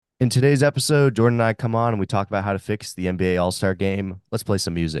In today's episode, Jordan and I come on and we talk about how to fix the NBA All-Star game. Let's play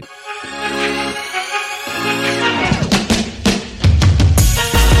some music.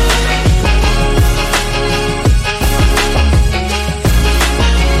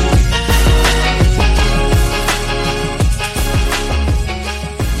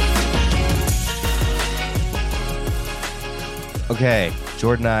 Okay,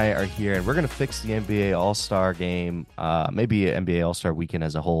 Jordan and I are here and we're going to fix the NBA All-Star game, maybe NBA All-Star weekend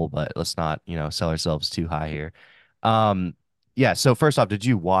as a whole, but let's not, sell ourselves too high here. Um, yeah, so first off, did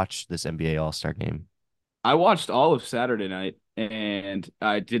you watch this NBA All-Star game? I watched all of Saturday night and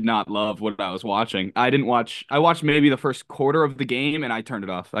I did not love what I was watching. I watched maybe the first quarter of the game and I turned it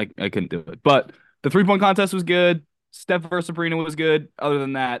off. I couldn't do it. But the 3-point contest was good. Steph versus Sabrina was good. Other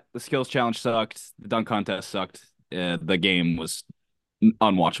than that, the skills challenge sucked. The dunk contest sucked. The game was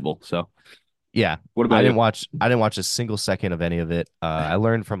unwatchable. So, Yeah, what about you? I didn't watch a single second of any of it. I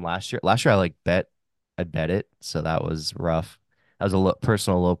learned from last year. Last year I bet it, so that was rough. That was a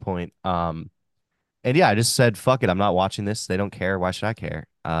personal low point. And yeah, I just said, fuck it, I'm not watching this. They don't care. Why should I care?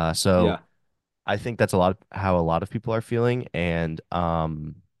 So Yeah. I think that's a lot of how a lot of people are feeling, and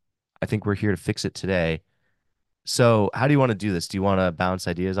I think we're here to fix it today. So how do you want to do this? Do you want to bounce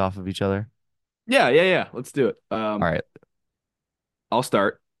ideas off of each other? Yeah. Let's do it. All right. I'll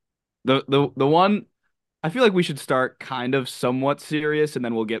start. The one I feel like we should start kind of somewhat serious and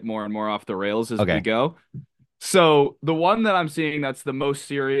then we'll get more and more off the rails as we Okay. go. So the one that I'm seeing that's the most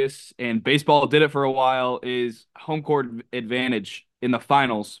serious, and baseball did it for a while, is home court advantage in the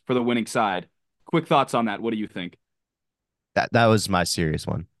finals for the winning side. Quick thoughts on that. What do you think? That was my serious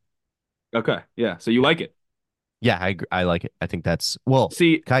one. Okay, yeah. So you like it? Yeah, I like it. I think that's well.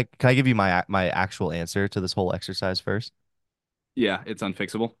 See, Can I give you my actual answer to this whole exercise first? yeah, it's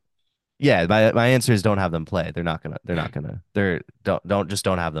unfixable. Yeah, my answer is don't have them play. They're don't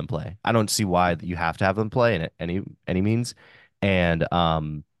have them play. I don't see why you have to have them play in any means, and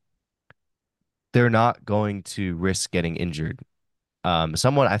they're not going to risk getting injured.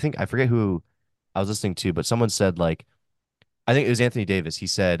 Someone I think I forget who I was listening to, but someone said like I think it was Anthony Davis. He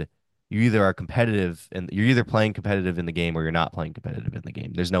said you either are competitive and you're either playing competitive in the game or you're not playing competitive in the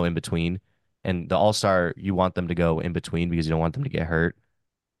game. There's no in between. And the All-Star, you want them to go in between because you don't want them to get hurt.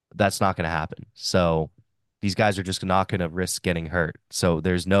 That's not going to happen. So these guys are just not going to risk getting hurt. So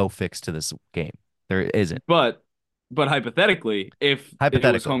there's no fix to this game. There isn't. But but hypothetically, if it was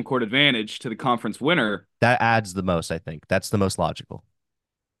Hypothetically, home court advantage to the conference winner, that adds the most, I think. That's the most logical.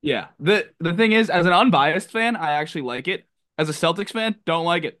 yeah. The thing is, as an unbiased fan, I actually like it. As a Celtics fan, don't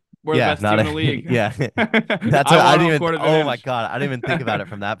like it. We're the Yeah, best not team in a the league. yeah. That's I what I want didn't home even court oh my advantage. God, I didn't even think about it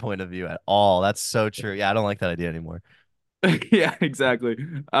from that point of view at all. That's so true. Yeah, I don't like that idea anymore. Yeah, exactly.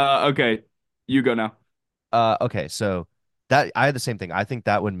 Okay, you go now. Okay, so that I had the same thing. I think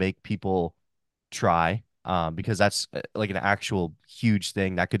that would make people try, because that's like an actual huge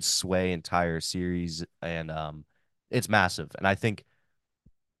thing that could sway entire series, and it's massive. And I think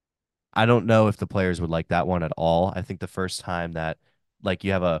I don't know if the players would like that one at all. I think the first time that like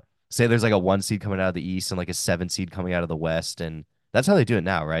you have a say there's like a one seed coming out of the East and like a seven seed coming out of the West, and that's how they do it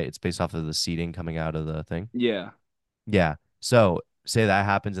now, right? It's based off of the seeding coming out of the thing. Yeah, Yeah. So say that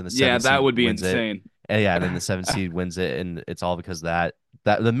happens and the yeah, seven that seed would be wins it. insane. And yeah, and then the seven seed wins it, and it's all because of that.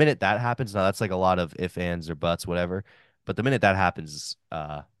 That the minute that happens, now that's like a lot of if, ands, or buts, whatever. But the minute that happens,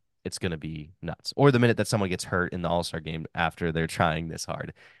 it's gonna be nuts. Or the minute that someone gets hurt in the All-Star game after they're trying this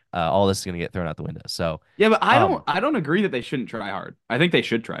hard, all this is gonna get thrown out the window. So, Yeah, but I don't um, I don't agree that they shouldn't try hard. I think they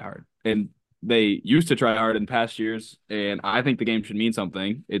should try hard. And they used to try hard in past years, and I think the game should mean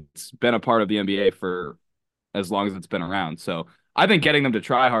something. It's been a part of the NBA for as long as it's been around. So I think getting them to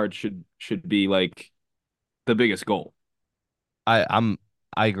try hard should be like the biggest goal. I'm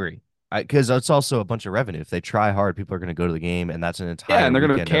I agree. Because it's also a bunch of revenue. If they try hard, people are gonna go to the game, and that's an Yeah, entire and they're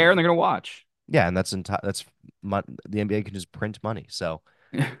gonna weekend care and of they're gonna watch. yeah, and that's the NBA can just print money. So.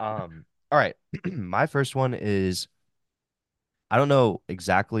 All right. My first one is I don't know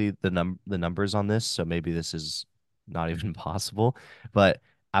exactly the numbers on this, so maybe this is not even possible, but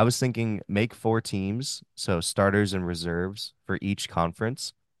I was thinking make four teams, so starters and reserves for each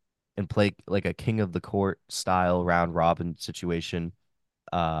conference, and play like a king of the court style round robin situation,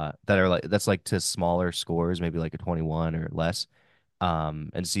 that are like that's like to smaller scores, maybe like a 21 or less,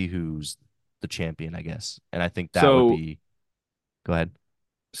 and see who's the champion, I guess. And I think that would So be go ahead.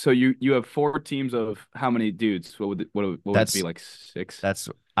 so you have four teams of how many dudes? What would it be That's like six? That's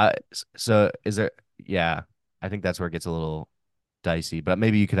I so is there yeah, I think that's where it gets a little dicey, but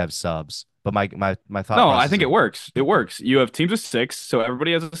maybe you could have subs. But my thought No, I process think of it works. It works. You have teams of six, so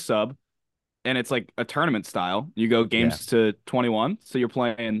everybody has a sub. and it's like a tournament style. You go Yeah. games to 21, so you're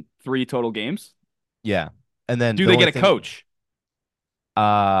playing three total games. Yeah. And then Do the they only get a thing, coach?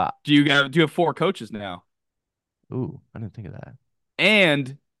 uh, Do you have four coaches now? ooh, I didn't think of that.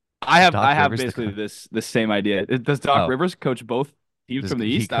 And I Is have Doc I have Rivers the basically coach? this same idea. Does Doc Oh, Rivers coach both teams does from the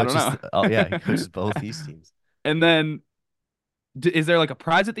he East? I don't coaches? know. Oh, yeah, he coaches both East teams. And then is there like a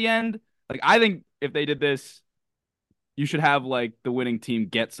prize at the end? Like I think if they did this, you should have like the winning team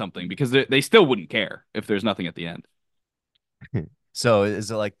get something because they still wouldn't care if there's nothing at the end. So is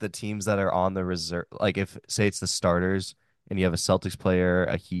it like the teams that are on the reserve? Like if say it's the starters and you have a Celtics player,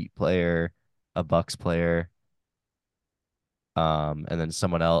 a Heat player, a Bucks player, and then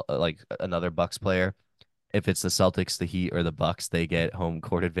someone else like another Bucks player. If it's the Celtics, the Heat, or the Bucks, they get home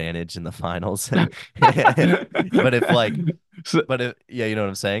court advantage in the finals. But if like, So but if yeah, you know what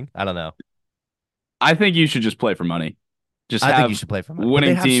I'm saying? I don't know. I think you should just play for money. Just I think you have should play for money, but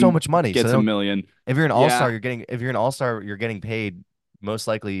they winning have so team much money, so they gets a don't. million. If you're an all star, Yeah. you're getting. If you're an all star, you're getting paid. Most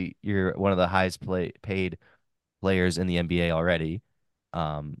likely, you're one of the highest paid players in the NBA already.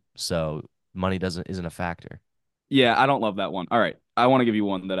 So money doesn't isn't a factor. Yeah, I don't love that one. All right. I want to give you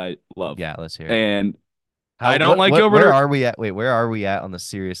one that I love. Yeah, let's hear it. And How I don't like where Gilbert. are we at? Wait, where are we at on the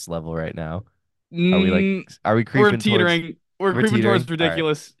serious level right now? Mm, Are we we're creeping towards teetering. We're we're creeping towards teetering? All right.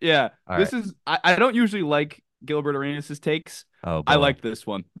 ridiculous. Yeah. All right. This is I don't usually like Gilbert Arenas' takes. Oh I boy. like this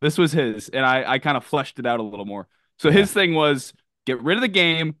one. This was his, and I kind of fleshed it out a little more. So Yeah. his thing was get rid of the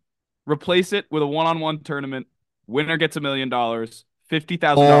game, replace it with a one-on-one tournament. Winner gets $1 million,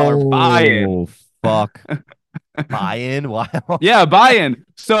 $50,000 buy-in. Oh fuck. Buy-in? Wow. Yeah, buy-in.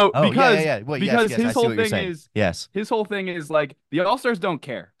 So Oh yeah, yeah, because yeah. Well, yes, because yes. I his see whole what you're thing saying. is Yes. his whole thing is like the All-Stars don't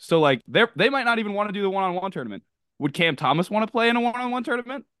care. So like they might not even want to do the one-on-one tournament. Would Cam Thomas want to play in a one-on-one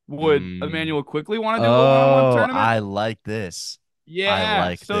tournament? Would Mm. Emmanuel quickly want to do the one-on-one Oh, tournament? I like this. I Yeah.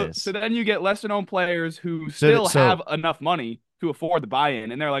 like So this. then you get lesser known players who So still have enough money to afford the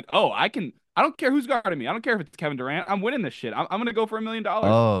buy-in, and they're like, "Oh, I don't care who's guarding me. I don't care if it's Kevin Durant. I'm winning this shit. I'm gonna go for $1 million."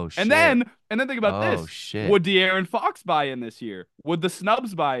 oh And shit. then think about Oh this: shit. would De'Aaron Fox buy in this year? Would the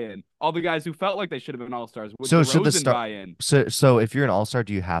Snubs buy in? All the guys who felt like they should have been All Stars. Would So should the DeRozan star buy in? so if you're an all-star,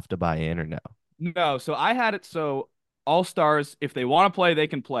 do you have to buy in or no? No. So I had it so All Stars, if they want to play, they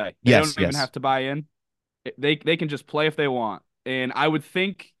can play. They Yes, don't even yes. have to buy in. They can just play if they want. And I would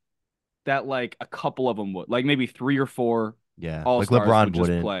think that like a couple of them would, like maybe three or four Yeah. All Like Stars LeBron would just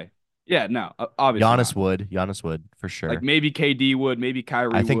wouldn't. play. Yeah, no, obviously not. Giannis would for Like sure. maybe KD would, maybe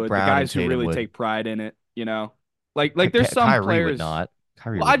I Kyrie think would. The Brown and guys who Tatum really would. take pride in it, you know. Like there's some Kyrie would players. not.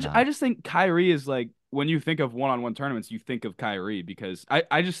 Kyrie Well, would I not. just think Kyrie is like when you think of one-on-one tournaments, you think of Kyrie because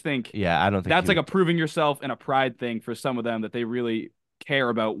I just think Yeah, I don't think he that's like would. a proving yourself and a pride thing for some of them that they really care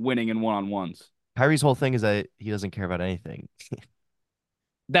about winning in one-on-ones. Kyrie's whole thing is that he doesn't care about anything.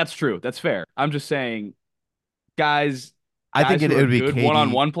 That's true. That's fair. I'm just saying guys I think guys who it are would be good KD.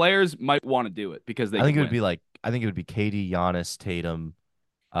 one-on-one players might want to do it because they I think can it would win. be like I think it would be KD, Giannis, Tatum,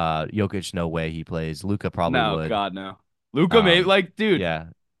 Jokic. No way he plays. Luca probably No, would. God, no. Luca may like, dude, Yeah.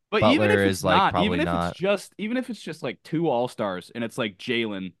 but Butler is like probably not. even if it's just like two all-stars and it's like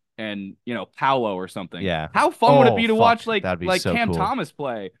Jalen and Paolo or something, Yeah. how fun would it Oh be to watch fuck, like that'd be like so Cam cool. Thomas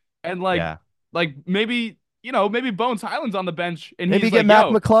play and Yeah. like maybe Bones Highland's on the bench and Maybe he's get like, Mac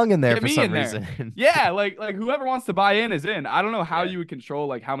yo, McClung in there get for me some in there. reason. Yeah, like whoever wants to buy in is in. I don't know how Yeah. you would control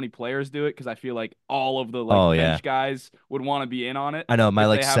like how many players do it because I feel like all of the like Oh yeah. bench guys would want to be in on it I know my if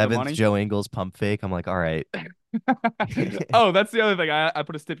like they have the seventh money. Joe Ingles pump fake. I'm like, all right. Oh, that's the other thing. I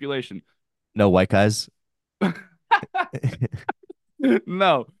put a stipulation. No white guys.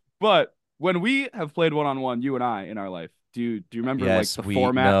 No, but when we have played one-on-one, you and I in our life, do you remember like Yes, the we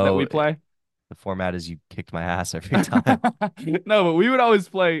format that know we play? the format is you kicked my ass every time. No, but we would always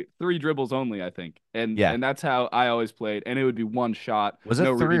play three dribbles only, I think. And Yeah. and that's how I always played. And it would be one shot, Was it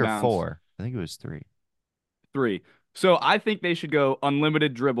no three or rebounds, four? I think it was three. three. So I think they should go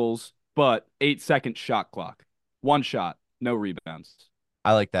unlimited dribbles, but 8 second shot clock. One shot, no rebounds.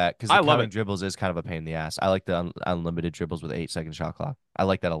 I like that because the I love counting it. dribbles is kind of a pain in the ass. I like the unlimited dribbles with 8 second shot clock. I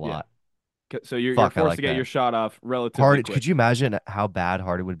like that a Yeah. lot. So you're Fuck, I forced to like get that. your shot off relatively Hard. Could quick. you imagine how bad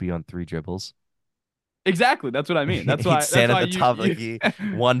Harden would be on three dribbles? Exactly. That's what I mean. That's He'd why that's stand at why the you top like you he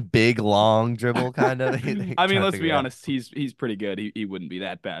one big long dribble kind of. I mean, Trying to let's figure be it out. honest, he's pretty good. He wouldn't be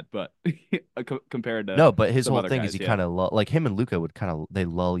that bad, but compared to No, but his some whole other thing is guys, he yeah. kind of like him and Luca would kind of they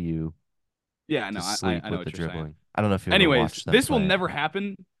lull you Yeah, to no, sleep I know with the what you're saying. dribbling. I don't know if you ever Anyways, watched them this will play. never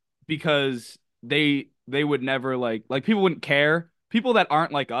happen because they would never like people wouldn't care. People that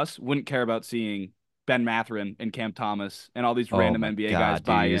aren't like us wouldn't care about seeing Ben Mathurin and Cam Thomas and all these Oh random my NBA guys God, dude,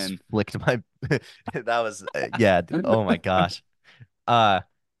 buy you just in. flicked my that was yeah, oh my gosh. Uh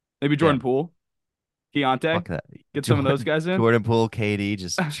Maybe Yeah, Jordan Poole, Keontae. fuck that. Get some of those Jordan guys in. Jordan Poole, KD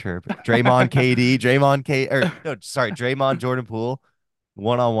just chirping. Or no, sorry, Draymond, Jordan Poole,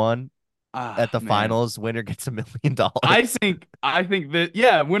 1-on-1 at Ah, the man. finals. Winner gets $1 million. I think that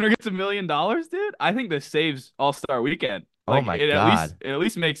yeah, winner gets $1 million, dude. I think this saves All-Star Weekend. Oh Like my it God. at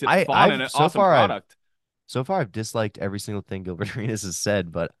least makes it I fun and I've an awesome product. so far I've disliked every single thing Gilbert Arenas has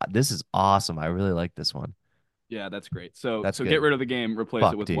said, but this is awesome. I really like this one. Yeah, that's great. So That's so get good. rid of the game, replace it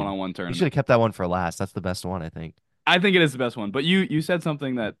Fuck, with dude. one-on-one You should tournament. have kept that one for last. That's the best one, I think. I think it is the best one, but you said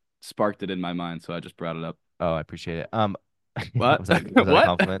something that sparked it in my mind, so I just brought it up. Oh, I appreciate it. What? Was that a What?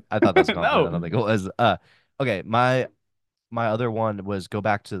 compliment? I thought that was a compliment. I No. don't think it was. Okay, my other one was go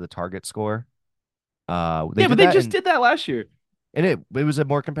back to the target score. They Yeah, but did they that just did that last year. and it was a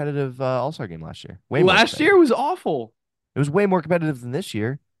more competitive All-Star game last year. Way more Last competitive. year was awful. It was way more competitive than this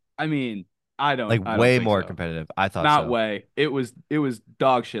year. I mean, Like I don't way think more so. competitive. I thought Not so. way. It was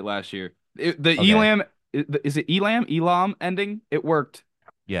dog shit last year. The Okay. Elam is it Elam ending? It worked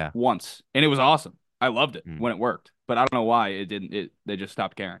Yeah. once and it was awesome. I loved it Mm. when it worked, but I don't know why it didn't. It they just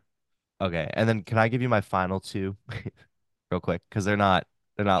stopped caring. Okay. And then can I give you my final two real quick? Because they're not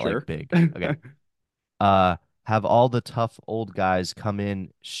like Sure. big. Okay. Uh, have all the tough old guys come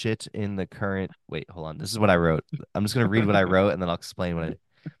in, shit in the current. Wait, hold on. This is what I wrote. I'm just gonna read what I wrote and then I'll explain what I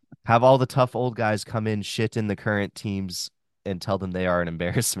have all the tough old guys come in, shit in the current teams, and tell them they are an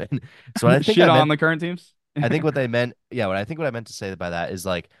embarrassment. So what I think Shit I on meant, the current teams. I think what they meant, yeah, what I meant to say by that is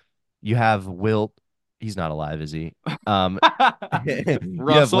like, you have Wilt. He's not alive, is he? Um, you have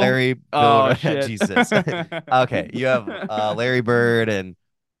Russell. Larry, Bill, Oh shit. Jesus. Okay, you have Larry Bird and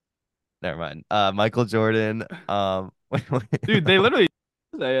never mind. Michael Jordan. Dude, they literally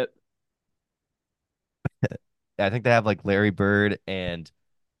say it. I think they have like Larry Bird and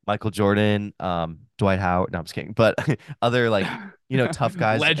Michael Jordan, Dwight Howard. No, I'm just kidding. But other like, tough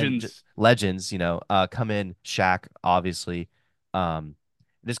guys and Legends. legends, come in, Shaq, obviously. Um,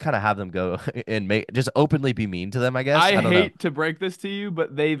 just kind of have them go and make just openly be mean to them, I guess. I I don't know. hate to break this to you,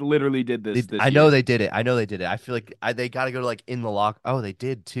 but they literally did this I know year. they did it. I know they did it. I feel like they got to go to like in the lock. Oh, they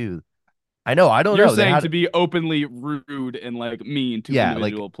did too. I know. I don't You're know. They saying had to be openly rude and like mean to yeah, like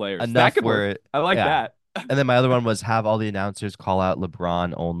individual players. That enough could work. where I like yeah. that. And then my other one was have all the announcers call out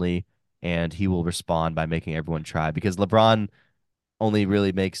LeBron only, and he will respond by making everyone try because LeBron only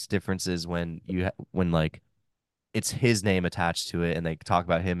really makes differences when when like it's his name attached to it and they talk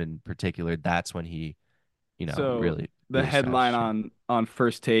about him in particular. That's when he, So the really starts to headline shine. on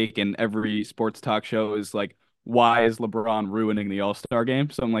First Take and every sports talk show is like, "Why is LeBron ruining the All-Star game?"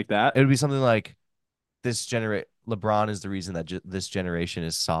 Something like that. It would be something like this generate LeBron is the reason that this generation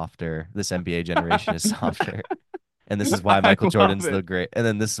is softer. This NBA generation is softer. And this is why I Michael love Jordan's the it. great. And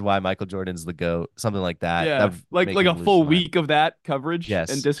then this is why Michael Jordan's the GOAT. Something like that. That Yeah, would make like a him lose his full mind. week of that coverage and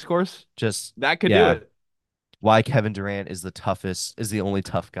Yes. discourse. Just That could do yeah. it. Why Kevin Durant is the only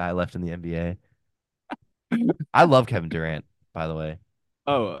tough guy left in the NBA. I love Kevin Durant, by the way.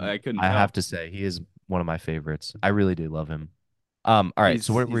 Oh, I couldn't I have tell. to say he is one of my favorites. I really do love him. All right.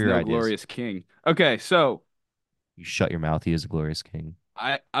 So what were He's your no ideas? glorious king. Okay, so You shut your mouth. He is a glorious king.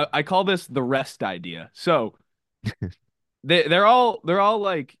 I call this the rest idea. So they're all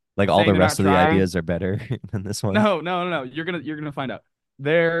like Like all saying the they're not rest of the trying. ideas are better than this one. No. You're gonna find out.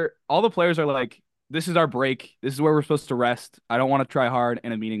 They're all the players are like, this is our break. This is where we're supposed to rest. I don't want to try hard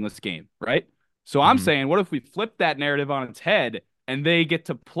in a meaningless game, right? So I'm Hmm. saying, what if we flip that narrative on its head and they get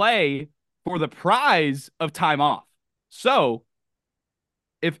to play for the prize of time off? So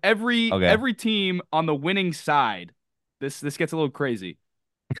if Okay. every team on the winning side, this gets a little crazy,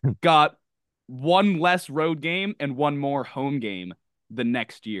 got one less road game and one more home game the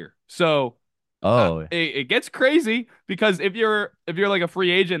next year. So Oh. it gets crazy because if you're like a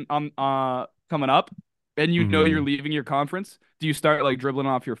free agent on coming up and you know you're Hmm. leaving your conference, do you start like dribbling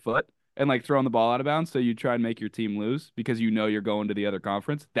off your foot and like throwing the ball out of bounds so you try and make your team lose because you know you're going to the other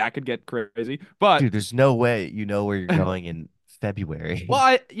conference? That could get crazy. But Dude, there's no way you know where you're going in well, February.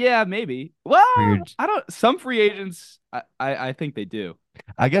 yeah, maybe. For your Well, I don't. Some free agents, I think they do.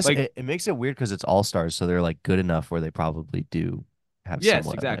 I guess Like, it makes it weird because it's all stars, so they're like good enough where they probably do have yes,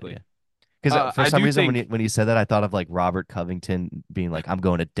 somewhat of an exactly. idea. Because for I some do reason, think when you said that, I thought of like Robert Covington being like, "I'm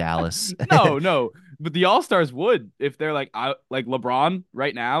going to Dallas." no, but the All Stars would if they're like like LeBron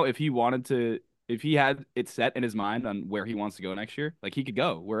right now, if he wanted to, if he had it set in his mind on where he wants to go next year, like he could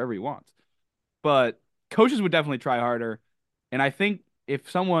go wherever he wants. But coaches would definitely try harder, and I think if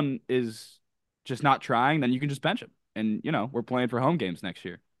someone is just not trying, then you can just bench him, and we're playing for home games next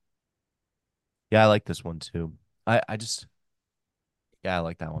year. Yeah, I like this one too. I just yeah, I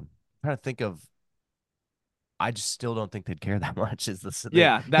like that one. I'm trying to think of I just still don't think they'd care that much. Is this they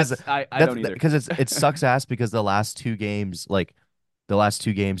Yeah, because I that's don't either. because it sucks ass because the last two games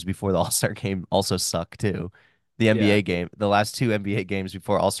before the All-Star game also suck too. Yeah. The last two NBA games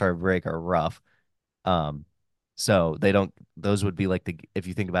before All-Star break are rough. Um, so they don't. Those would be like the if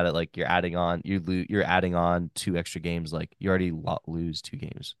you think about it, like you're adding on two extra games. Like you already lose two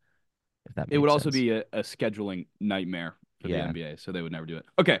games, if that It would makes also sense. be a scheduling nightmare for the Yeah, NBA, so they would never do it.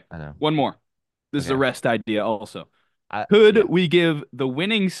 Okay, I know. one more. This is a Okay. rest idea also. Yeah. Could we give the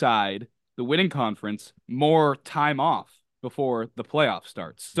winning side, the winning conference, more time off before the playoff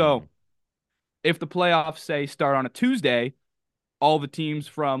starts? Hmm. So if the playoffs say start on a Tuesday, all the teams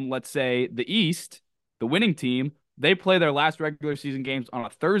from, let's say, the East, the winning team, they play their last regular season games on a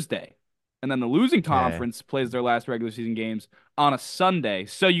Thursday. And then the losing Okay. conference plays their last regular season games on a Sunday.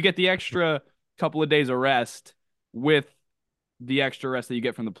 So you get the extra couple of days of rest with the extra rest that you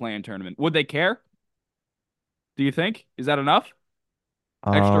get from the play-in tournament. Would they care? Do you think? Is that enough?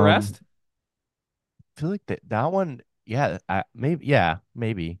 Extra Um, rest? I feel like that one. Yeah. Maybe. Yeah.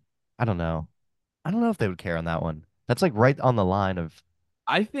 Maybe. I don't know. I don't know if they would care on that one. That's like right on the line of.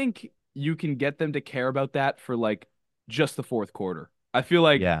 I think you can get them to care about that for like just the fourth quarter. I feel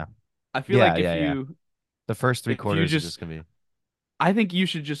like Yeah. I feel Yeah. like Yeah. Yeah. The first three if you quarters are just just gonna be. I think you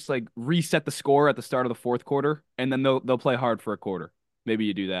should just like reset the score at the start of the fourth quarter, and then they'll play hard for a quarter. Maybe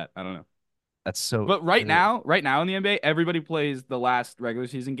you do that. I don't know. That's so. But right now in the NBA, everybody plays the last regular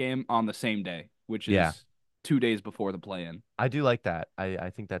season game on the same day, which Yeah. is 2 days before the play-in. I do like that. I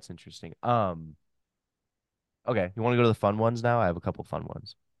think that's interesting. Okay, you want to go to the fun ones now? I have a couple fun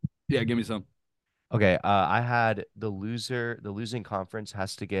ones. Yeah, give me some. Okay, I had the losing conference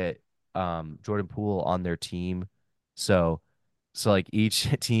has to get Jordan Poole on their team. So like each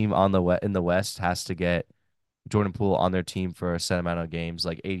team on in the West has to get Jordan Poole on their team for a set amount of games,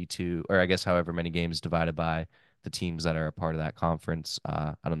 like 82, or I guess however many games divided by the teams that are a part of that conference.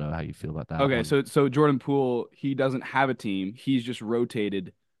 I don't know how you feel about that Okay, one. so Jordan Poole, he doesn't have a team. He's just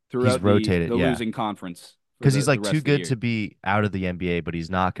rotated He's throughout rotated, the yeah, losing conference for because he's the like rest too of the good year. to be out of the NBA, but he's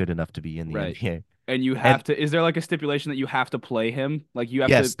not good enough to be in the Right. NBA. And you And have to, is there like a stipulation that you have to play him? Like you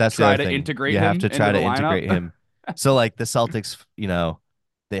have to yes, that's the try other to thing. You integrate have him to into try the to lineup? integrate him. So like the Celtics,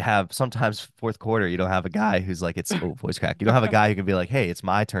 they have sometimes fourth quarter, you don't have a guy who's like it's oh voice crack. You don't have a guy who can be like, hey, it's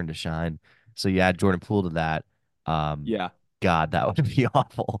my turn to shine. So you add Jordan Poole to that. Um, Yeah. God, that would be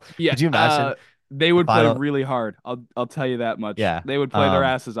awful. Yeah. Could you imagine They the would play final? really hard. I'll tell you that much. Yeah. They would play their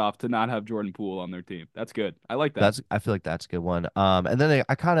asses off to not have Jordan Poole on their team. That's good. I like that. I feel like that's a good one. And then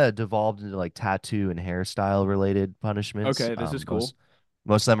I kind of devolved into like tattoo and hairstyle related punishments. Okay, this is cool.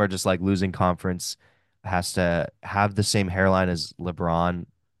 Most of them are just like losing conference has to have the same hairline as LeBron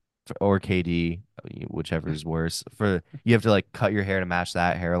or KD, whichever is worse. For you have to like cut your hair to match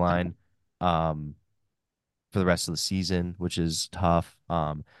that hairline. Um, for the rest of the season, which is tough.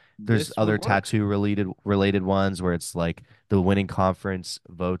 There's This would other work. tattoo related ones where it's like the winning conference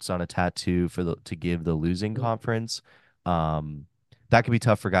votes on a tattoo for the to give the losing conference. Um, that could be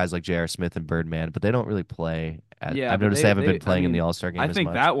tough for guys like J.R. Smith and Birdman, but they don't really play. Yeah, I've but noticed they haven't been I playing in the mean, All-Star I game as think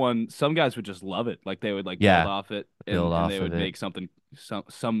much. that one, some guys would just love it. Like they would like build Yeah, off it build and they off of would it. make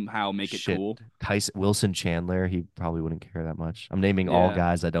somehow make it Shit, cool. Tyson Wilson Chandler, he probably wouldn't care that much. I'm naming all Yeah.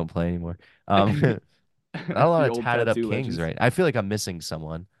 guys that don't play anymore. Not a lot The of old tatted up tattoo kings, legends. right? I feel like I'm missing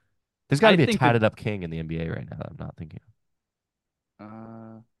someone. There's got to I be a think the tatted up king in the NBA right now that I'm not thinking of.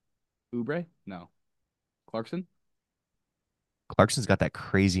 uh Oubre? No. Clarkson? Clarkson's got that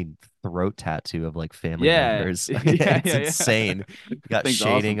crazy throat tattoo of like family Yeah. members. Yeah, It's yeah, yeah. insane. He got Thing's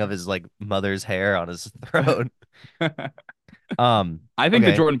shading awesome. of his like mother's hair on his throat. I think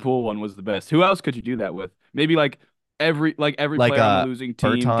the Okay. Jordan Poole one was the best. Who else could you do that with? Maybe like every Like player on the losing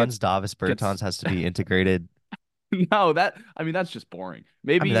team Davis gets Bertans has to be integrated. no, that I mean that's just boring.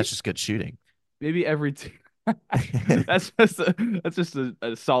 I mean, Maybe that's just good shooting. every team that's just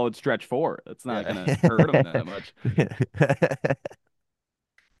a solid stretch four. That's not Yeah. gonna hurt them that much.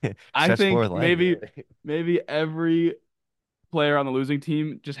 I Stretch think forward Langley. maybe every player on the losing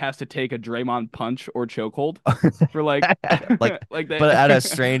team just has to take a Draymond punch or chokehold for like Like, like but at a they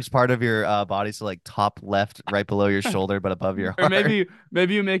strange part of your body, so like top left, right below your shoulder, but above your or heart.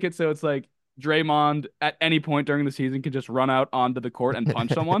 maybe you make it so it's like Draymond at any point during the season can just run out onto the court and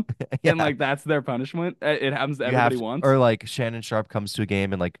punch someone, and Yeah, like that's their punishment. It happens to you have everybody to, once. or like Shannon Sharp comes to a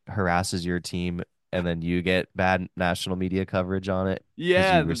game and like harasses your team, and then you get bad national media coverage on it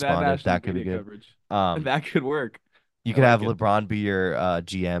because Yeah, you the bad responded. national That could be media good. coverage. Um, That could work. you I could have like it. LeBron be your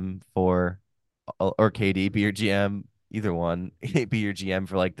GM for, or KD be your GM, either one, be your GM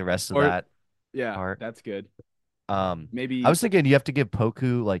for like the rest of Or that yeah, part. that's good. I Maybe was thinking you have to give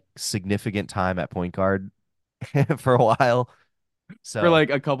Poku like significant time at point guard for a while. For So like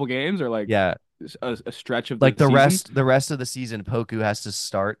a couple games or like yeah, a stretch of the like the season. rest of the season, Poku has to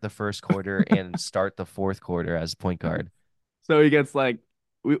start the first quarter and start the fourth quarter as point guard. So he gets like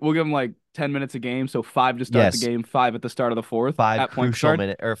we'll give him like 10 minutes a game, so 5 to start the Yes, game, 5 at the start of the fourth five at point crucial guard.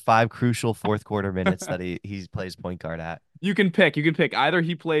 minute or five crucial fourth quarter minutes that he plays point guard at. You can pick. You can pick either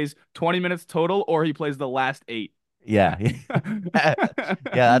he plays 20 minutes total or he plays the last 8. Yeah.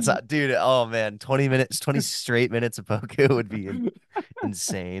 Yeah, that's dude, oh man, 20 minutes, 20 straight minutes of Poku would be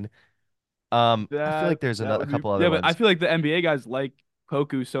insane. I feel like there's That a would be couple other yeah, but I ones. feel like the NBA guys like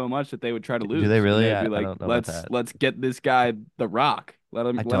Poku so much that they would try to Do they lose, and really? they'd be I like, don't know about "Let's that. let's get this guy the rock.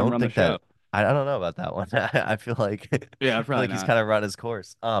 I Let him don't run the think that show." I don't know about that one. I feel like I Yeah, feel probably like he's not. kind of run his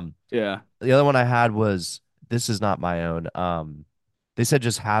course. Yeah. The other one I had was this is not my own. They said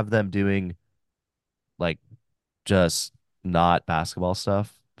just have them doing like just not basketball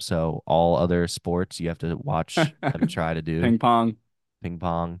stuff. So all other sports you have to watch them try to do. Ping pong. Ping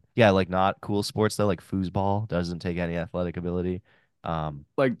pong. Yeah, like not cool sports though, like foosball doesn't take any athletic ability. Um,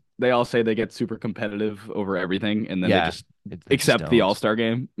 Like they all say they get super competitive over everything, and then they yeah, just they just accept the don't. All-Star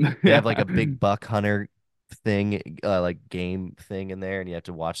game. They have like Yeah, a big buck hunter thing, like game thing in there, and you have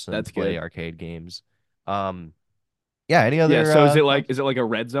to watch them that's play good. arcade games. Um, yeah, any Yeah. other So is content? it like a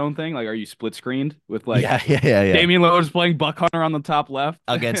red zone thing? Like, are you split screened with like Yeah, yeah. Damian Lillard's playing Buck Hunter on the top left,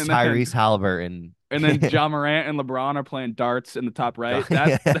 Against Tyrese Halliburton. and then John Morant and LeBron are playing darts in the top right.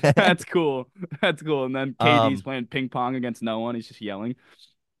 Yeah. That's cool. That's cool. And then KD's Um, playing ping pong against no one. He's just yelling.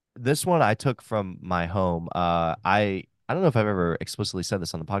 this one I took from my home. I don't know if I've ever explicitly said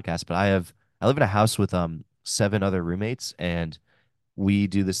this on the podcast, but I live in a house with seven other roommates, and we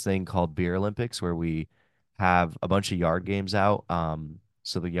do this thing called Beer Olympics where we have a bunch of yard games out.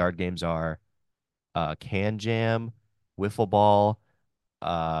 So the yard games are can jam, wiffle ball,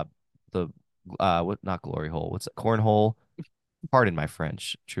 uh, the what not glory hole, what's it? Cornhole. Pardon my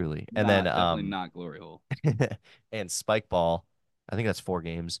French, truly. And then Not definitely not glory hole. and spike ball. I think that's four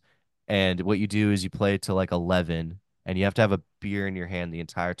games. And what you do is you play to like 11, and you have to have a beer in your hand the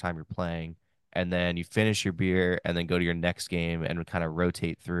entire time you're playing. And then you finish your beer and then go to your next game and kind of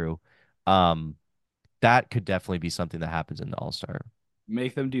rotate through. Um, that could definitely be something that happens in the All-Star.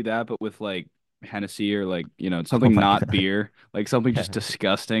 Make them do that, but with like Hennessy or like, Oh something my not God. beer, like something Yeah. just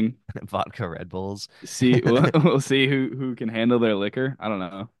disgusting. Vodka Red Bulls. See, we'll see who can handle their liquor. I don't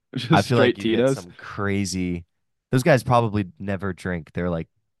know. I Just feel like straight you get Tito's. some crazy. Those guys probably never drink. They're like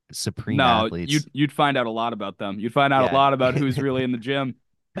supreme No, athletes. you'd find out a lot about them. You'd find out a Yeah. lot about who's really in the gym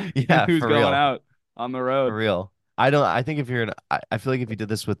and Yeah, who's for going real. out on the For road. real. I think if you're I feel like if you did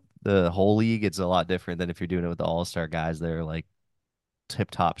this with the whole league, it's a lot different than if you're doing it with the all-star guys that are like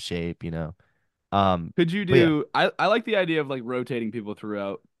tip top shape. Could you But yeah. do I like the idea of like rotating people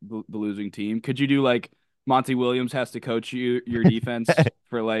throughout the losing team. Could you do like Monty Williams has to coach your defense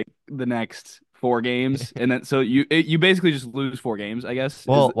for like the next 4 games and then so you basically just lose 4 games, I guess.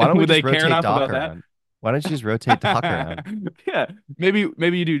 Well, Is why don't we would just they care rotate enough Doc about that? around? Why don't you just rotate Doc around? Yeah, maybe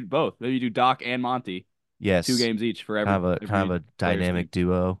you do both. Maybe you do Doc and Monty, two Yes. games each for Kind of every a player's team. dynamic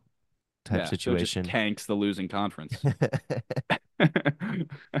duo type Yeah, so it just situation. tanks the losing conference.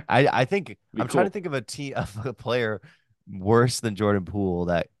 I think Be I'm trying to cool. think of a team of a player worse than Jordan Poole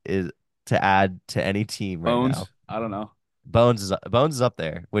that is to add to any team right now. Bones, I don't know. Bones is up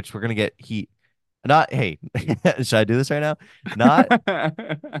there, which we're gonna get heat. Not hey, should I do this right now? Not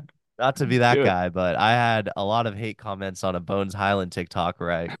not to be that Do it. guy, but I had a lot of hate comments on a Bones Highland TikTok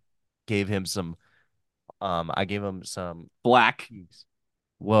where gave him some I gave him some Flack.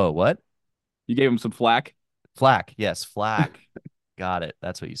 whoa, what? You gave him some flack. Flack, yes, flack. Got it.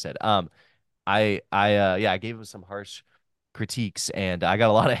 That's what you said. I gave him some harsh critiques and I got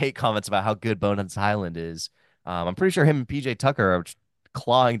a lot of hate comments about how good Bones Highland is. I'm pretty sure him and PJ Tucker are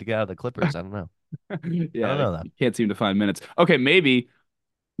clawing to get out of the Clippers. I don't know. I don't Yeah, know that. you can't seem to find minutes. Okay, maybe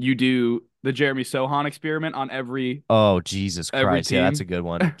you do the Jeremy Sohan experiment on Oh, Jesus every Christ. Yeah, that's a team good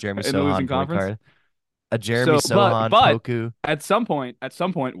one. Jeremy in the losing Sohan point conference. guard. A Jeremy So, Sohan but Poku. at some point,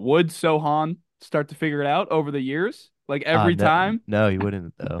 would Sohan start to figure it out over the years? Like every No, time? no, he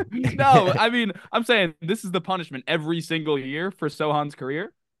wouldn't though. No, I mean, I'm saying this is the punishment every single year for Sohan's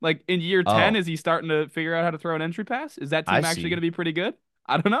career. Like in year 10, Oh, is he starting to figure out how to throw an entry pass? Is that I team actually going see. to be pretty good?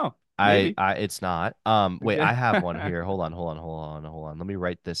 I don't know. Maybe. It's not. Wait, I have one here. Hold on. Let me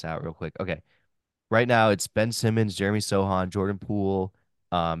write this out real quick. Okay. Right now it's Ben Simmons, Jeremy Sohan, Jordan Poole,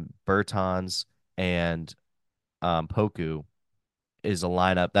 Bertans, and Poku is a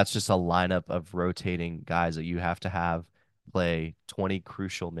lineup. That's just a lineup of rotating guys that you have to have play 20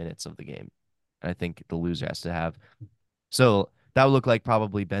 crucial minutes of the game. And I think the loser has to have. So That would look like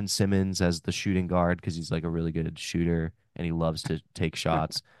probably Ben Simmons as the shooting guard because he's like a really good shooter and he loves to take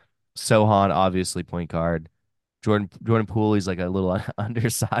shots. Sohan, obviously point guard. Jordan Poole, he's like a little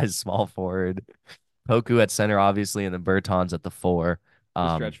undersized small forward. Poku at center, obviously, and then Bertans at the four. The Um,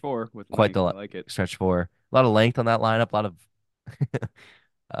 stretch four with quite length. the I like it. stretch four. A lot of length on that lineup. A lot of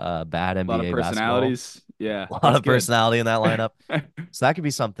bad A lot of NBA basketball. personalities. Yeah, A lot that's of good. personality in that lineup. So that could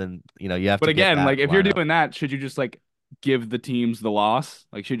be something. You have But to get again, that like if you're lineup. doing that, should you just like give the teams the loss?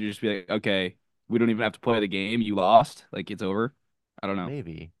 Like, should you just be like, okay, we don't even have to play the game. You lost. Like it's over. I don't know.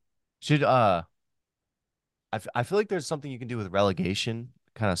 Maybe should I feel like there's something you can do with relegation,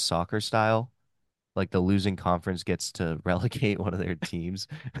 kind of soccer style. Like the losing conference gets to relegate one of their teams.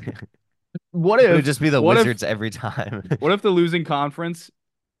 What Would it if? just be the What if? Wizards every time? What if the losing conference,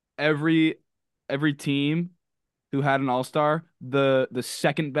 every every team who had an all-star, the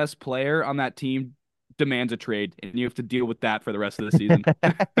second best player on that team demands a trade, and you have to deal with that for the rest of the season.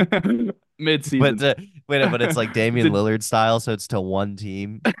 But Mid-season. but it's like Damian Did Lillard style, so it's to one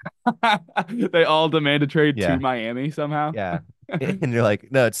team. they all demand a trade to Yeah, Miami somehow? yeah. And you're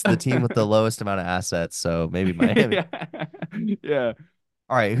like, no, it's the team with the lowest amount of assets, so maybe Miami. Yeah. Yeah.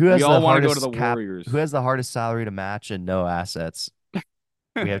 All right, who We has the all want to go to the hardest cap? Who Warriors. has the hardest salary to match and no assets?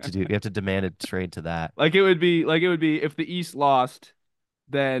 We have to demand a trade to that. Like it would be if the East lost,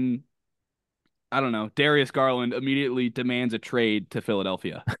 then I don't know. Darius Garland immediately demands a trade to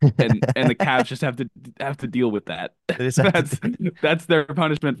Philadelphia, and the Cavs just have to deal with that. They just have to, That's their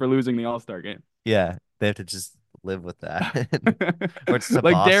punishment for losing the All-Star game. yeah, they have to just live with that. Or it's to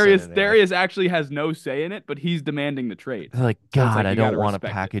Like Boston, Darius and they're like, Darius actually has no say in it, but he's demanding the trade. So it's God, like I you got don't to want a respect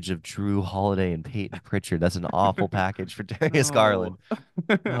it. package of Drew Holiday and Peyton Pritchard. That's an awful package for Darius No. Garland.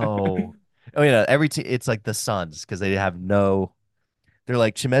 No. Oh yeah, every team it's like the Suns because they have no. They're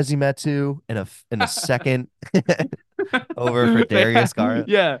like Chimezi Metu in a second over for Darius Garland,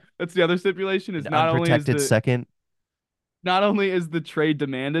 Yeah, that's the other stipulation an is unprotected second. not only is the trade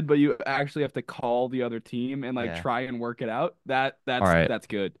demanded, but you actually have to call the other team and like Yeah. try and work it out. That All that's right. that's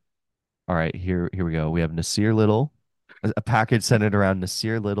good. All right. Here we go. We have Nasir Little, a package centered around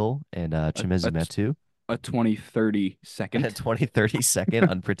Nasir Little and A Chimezi a, Metu, a 20-30 and a second. 2030 second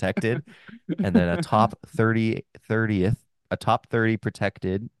unprotected, and then a top 30th, a top 30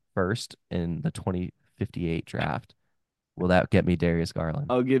 protected first in the 2058 draft. Will that get me Darius Garland?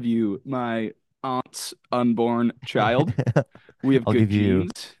 I'll give you my aunt's unborn child. We have I'll good give you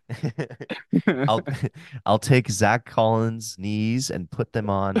genes. I'll I'll take Zach Collins' knees and put them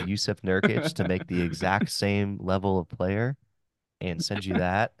on Yusuf Nurkic to make the exact same level of player and send you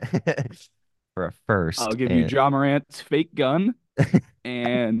that for a first I'll give you and Ja Morant's fake gun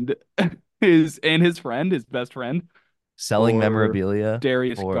and his friend, his best friend, selling for memorabilia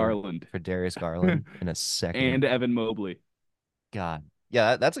Darius for Garland Darius Garland in a second. and Evan Mobley. God.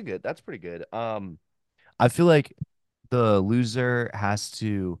 Yeah, that's pretty good. I feel like the loser has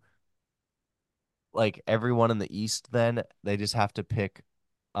to like everyone in the East then they just have to pick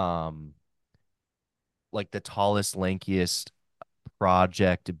um like the tallest, lankiest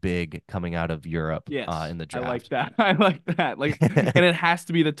project big coming out of Europe Yes, in the I like draft. that. I like that. Like, and it has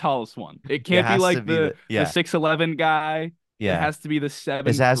to be the tallest one. It It can't be has to like be the 6'11" guy. It yeah. has to be the It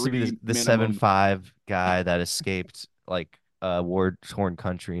seven has to be three the seven minimum. five guy that escaped like a war torn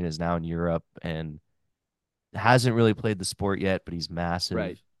country and is now in Europe and hasn't really played the sport yet, but he's massive.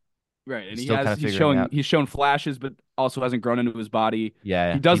 Right. Right. And He's still kind of he's figuring showing out. he's shown flashes, but also hasn't grown into his body. He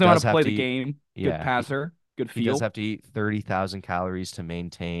Yeah, he does know how to does have play to the eat. game. Good Yeah, passer, good he does feel. have to eat 30,000 calories to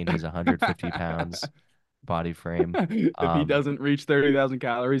maintain his 150 pounds body frame. If he Um, doesn't reach 30,000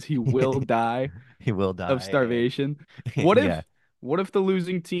 calories, he will die he will of die. starvation. And What yeah, if what if the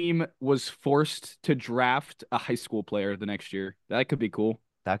losing team was forced to draft a high school player the next year? That could be cool.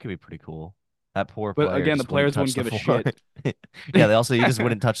 that could be pretty cool. That poor But player again, the just wouldn't players touch wouldn't the give a floor. shit. Yeah, they also he just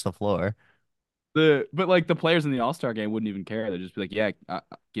wouldn't touch the floor. But like the players in the All-Star game wouldn't even care. They'd just be like, "Yeah,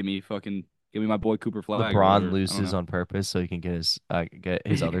 give me my boy Cooper Flag or LeBron whatever." I don't loses know. on purpose so he can get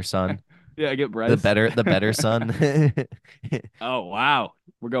his other son, Yeah, I get Bryce. the better son. Oh wow,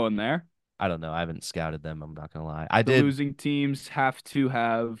 we're going there. I don't know. I haven't scouted them. I'm not gonna lie. I The did. losing teams have to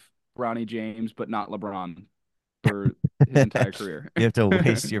have Bronny James, but not LeBron for his entire career. You have to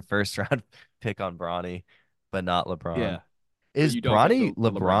waste your first round pick on Bronny, but not LeBron. Yeah, but Is you don't get Bronny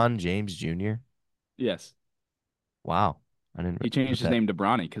the LeBron. LeBron James Jr.? Yes, Wow, I didn't he put changed his that. name to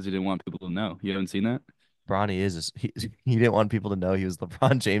Bronny because he didn't want people to know. You haven't seen that? Bronny he didn't want people to know he was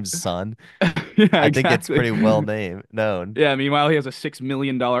LeBron James' son. Yeah, I think it's exactly. pretty well known. Yeah, meanwhile, he has a $6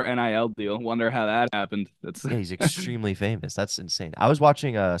 million NIL deal. Wonder how that happened. That's Yeah, he's extremely famous. That's insane. I was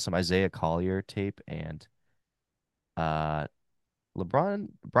watching some Isaiah Collier tape and uh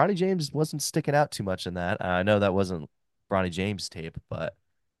Bronny James wasn't sticking out too much in that. I know that wasn't Bronny James tape, but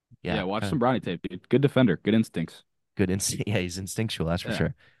Yeah, yeah, watch kind of some Bronny tape, dude. Good defender, good instincts. good instinct. Yeah, he's instinctual, that's for Yeah.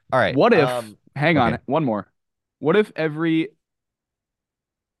 sure. All right. What if, hang on, Okay. one more. What if every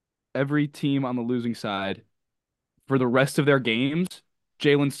team on the losing side for the rest of their games,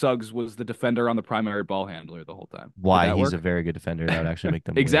 Jalen Suggs was the defender on the primary ball handler the whole time? Would Why that he's a work? very good defender. That would actually make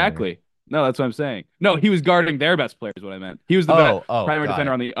them way better. Exactly. No, that's what I'm saying. No, he was guarding their best players, what I meant. He was the Oh, primary got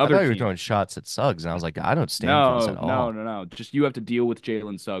defender it. on the I other thought you were team. throwing shots at Suggs, and I was like, I don't stand for this No, at no, all. no, no. Just you have to deal with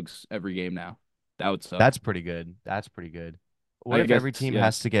Jalen Suggs every game now. That would suck. That's pretty good. That's pretty good. What I if guess, every team yeah.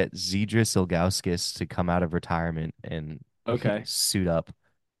 has to get Zydrunas Ilgauskas to come out of retirement and Okay. suit up?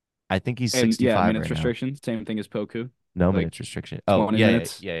 I think he's And yeah, 65 minutes right now. restriction, same thing as Poku. No Like minutes restriction. Oh, 20 yeah, yeah,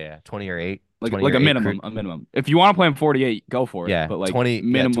 minutes. yeah, yeah. 20 or 8. Like 20 like or a 8 minimum, a minimum. If you want to play him 48, go for it. Yeah, But like 20, yeah,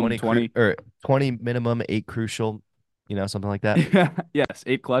 minimum 20 20. or 20 minimum, 8 crucial, something like that. Yes,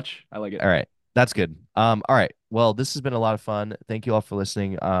 8 clutch. I like it. All right. That's good. All right. Well, this has been a lot of fun. Thank you all for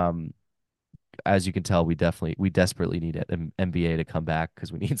listening. As you can tell, we desperately need NBA to come back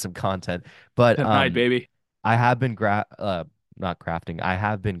because we need some content. But Tonight, baby. I have been not crafting. I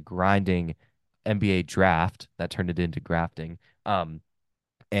have been grinding NBA draft that turned it into grafting. Um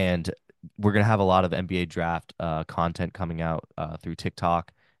and we're gonna have a lot of NBA draft content coming out through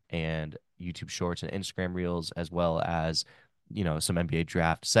TikTok and YouTube Shorts and Instagram Reels, as well as some NBA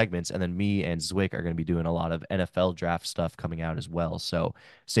draft segments. And then me and Zwick are gonna be doing a lot of NFL draft stuff coming out as well. So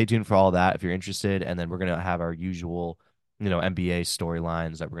stay tuned for all that if you're interested. And then we're gonna have our usual NBA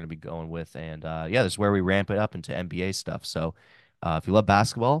storylines that we're gonna be going with. And yeah, this is where we ramp it up into NBA stuff. So if you love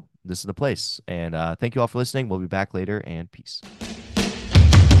basketball, this is the place. And thank you all for listening. We'll be back later, and peace.